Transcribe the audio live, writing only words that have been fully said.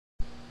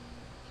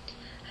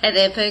Hi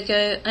there,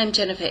 Virgo. I'm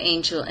Jennifer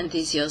Angel, and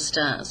these are your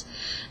stars.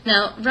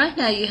 Now, right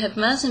now you have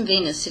Mars and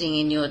Venus sitting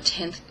in your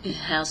 10th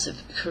house of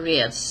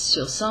career. This is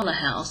your solar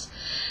house.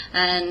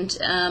 And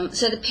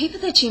so the people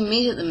that you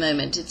meet at the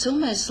moment, it's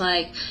almost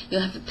like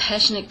you'll have a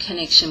passionate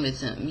connection with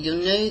them. You'll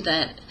know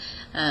that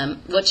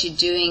what you're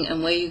doing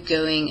and where you're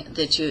going,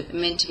 that you're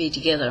meant to be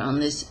together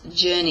on this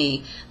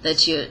journey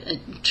that you're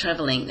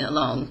traveling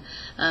along,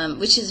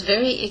 which is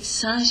very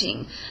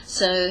exciting.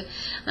 So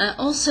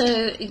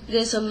also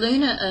there's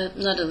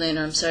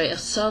a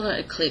solar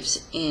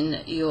eclipse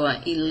in your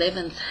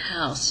 11th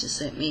house. Just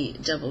let me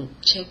double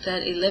check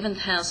that. 11th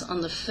house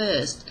on the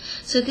 1st.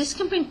 So this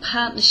can bring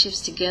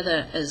partnerships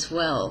together as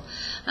well.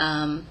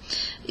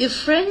 Your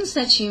friends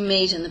that you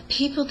meet and the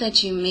people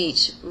that you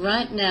meet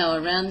right now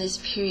around this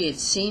period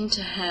seem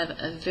to have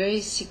a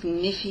very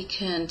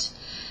significant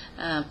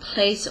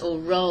place or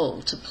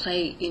role to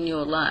play in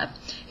your life.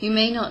 You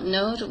may not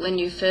know it when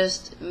you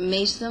first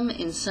meet them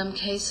in some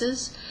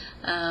cases,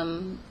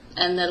 and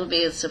that'll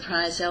be a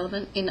surprise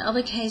element. In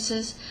other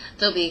cases,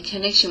 there'll be a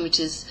connection which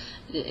is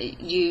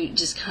you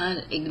just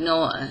can't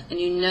ignore, and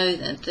you know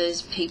that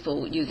those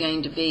people, you're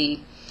going to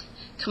be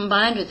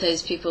combined with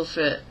those people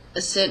for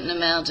a certain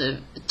amount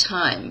of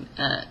time,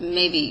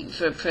 maybe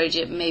for a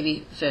project,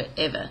 maybe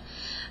forever.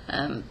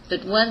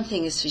 But one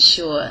thing is for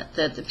sure,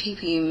 that the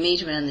people you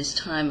meet around this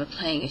time are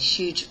playing a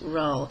huge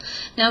role.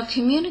 Now,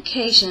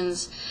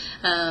 communications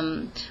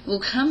will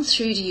come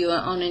through to you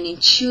on an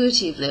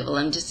intuitive level.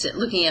 I'm just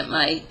looking at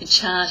my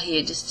chart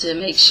here just to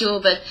make sure,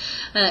 but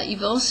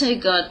you've also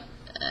got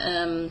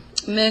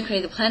Mercury,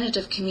 the planet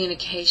of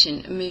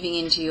communication, moving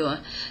into your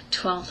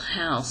 12th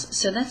house.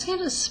 So that's going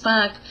to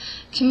spark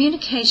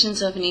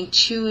communications of an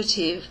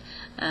intuitive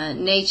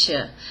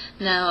nature.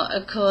 Now,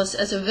 of course,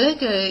 as a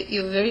Virgo,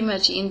 you're very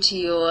much into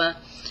your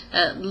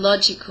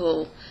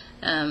logical,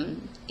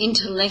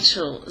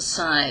 intellectual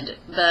side,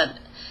 but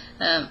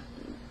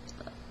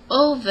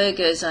all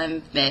Virgos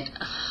I've met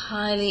are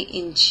highly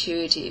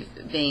intuitive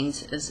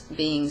beings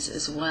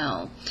as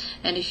well.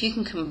 And if you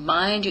can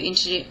combine your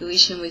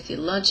intuition with your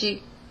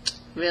logic,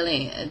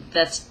 really,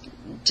 that's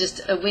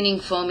just a winning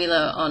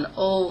formula on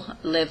all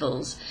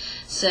levels.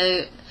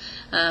 So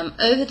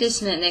over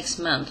this next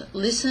month,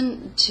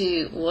 listen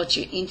to what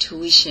your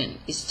intuition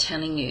is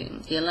telling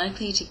you. You're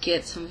likely to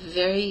get some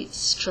very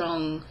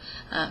strong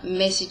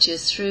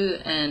messages through,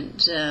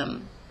 and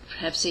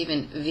perhaps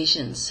even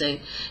visions. So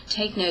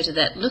take note of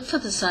that. Look for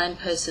the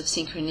signposts of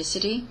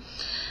synchronicity,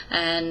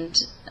 and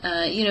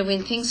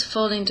when things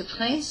fall into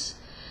place,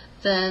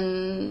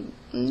 then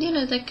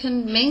that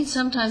can mean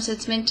sometimes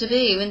it's meant to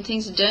be. When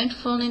things don't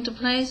fall into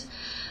place,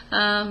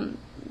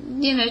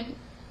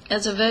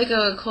 as a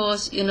Virgo, of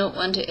course, you're not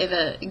one to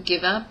ever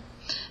give up,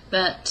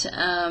 but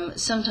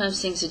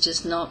sometimes things are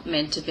just not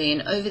meant to be.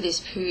 And over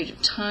this period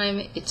of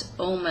time, it's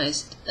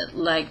almost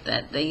like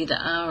that. They either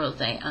are or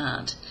they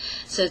aren't.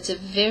 So it's a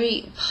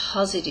very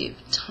positive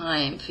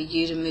time for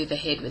you to move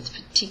ahead with,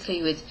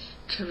 particularly with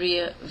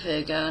career,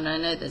 Virgo. And I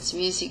know that's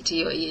music to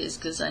your ears,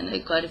 because I know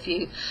quite a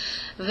few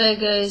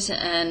Virgos,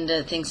 and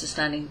things are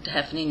starting to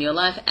happen in your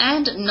life,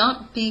 and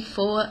not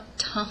before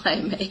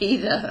time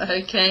either,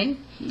 okay?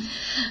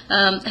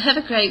 Have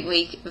a great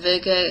week,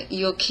 Virgo.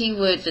 Your key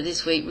word for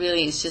this week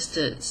really is just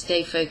to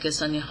stay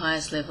focused on your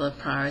highest level of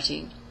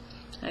priority,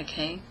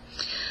 okay?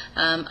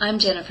 I'm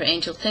Jennifer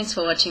Angel. Thanks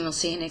for watching. We'll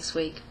see you next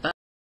week. Bye.